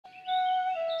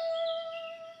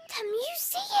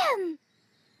museum!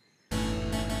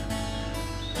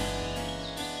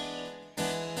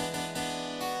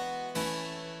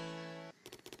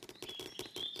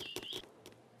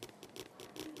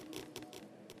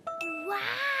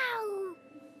 Wow!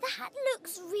 That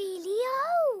looks really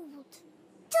old.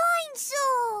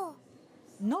 Dinosaur!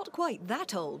 Not quite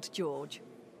that old, George.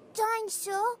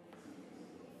 Dinosaur?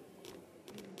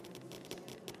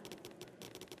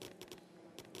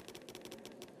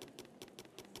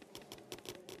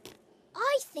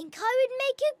 I think I would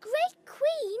make a great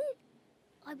queen.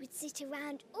 I would sit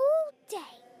around all day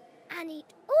and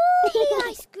eat all the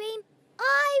ice cream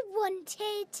I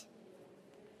wanted.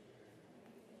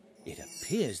 It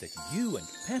appears that you and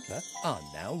Peppa are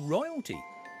now royalty,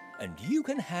 and you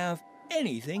can have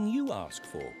anything you ask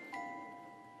for.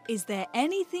 Is there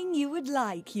anything you would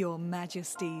like, Your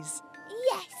Majesties?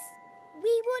 Yes,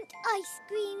 we want ice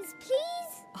creams,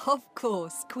 please. Of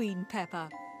course, Queen Peppa.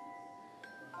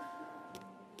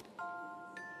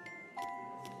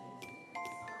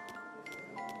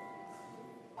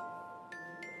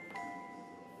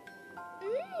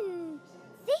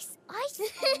 This ice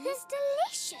cream is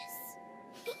delicious.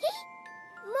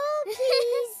 More,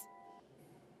 please.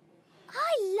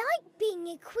 I like being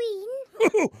a queen.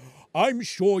 I'm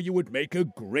sure you would make a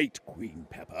great queen,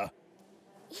 Peppa.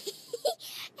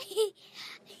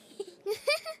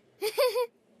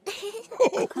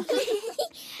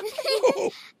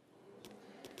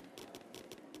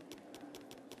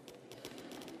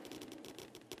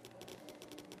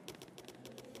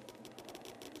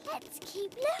 Let's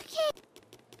keep looking.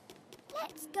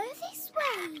 Let's go this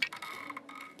way.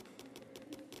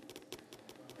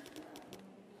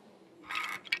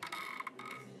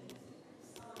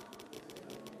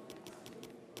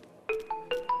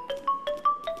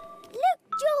 Look,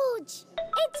 George.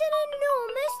 It's an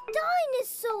enormous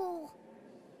dinosaur.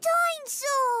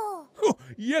 Dinosaur! Oh,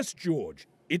 yes, George.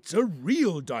 It's a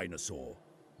real dinosaur.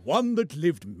 One that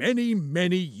lived many,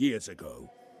 many years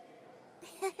ago.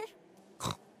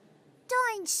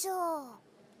 Dinosaur.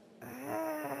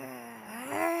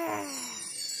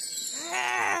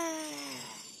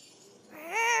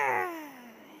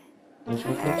 Don't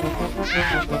let him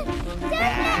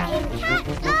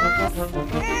catch us!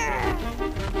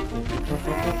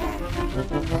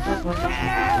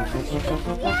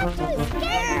 We have to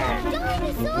escape the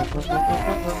dinosaur jaws!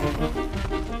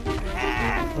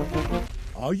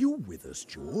 Are you with us,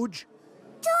 George?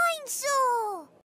 Dinosaur!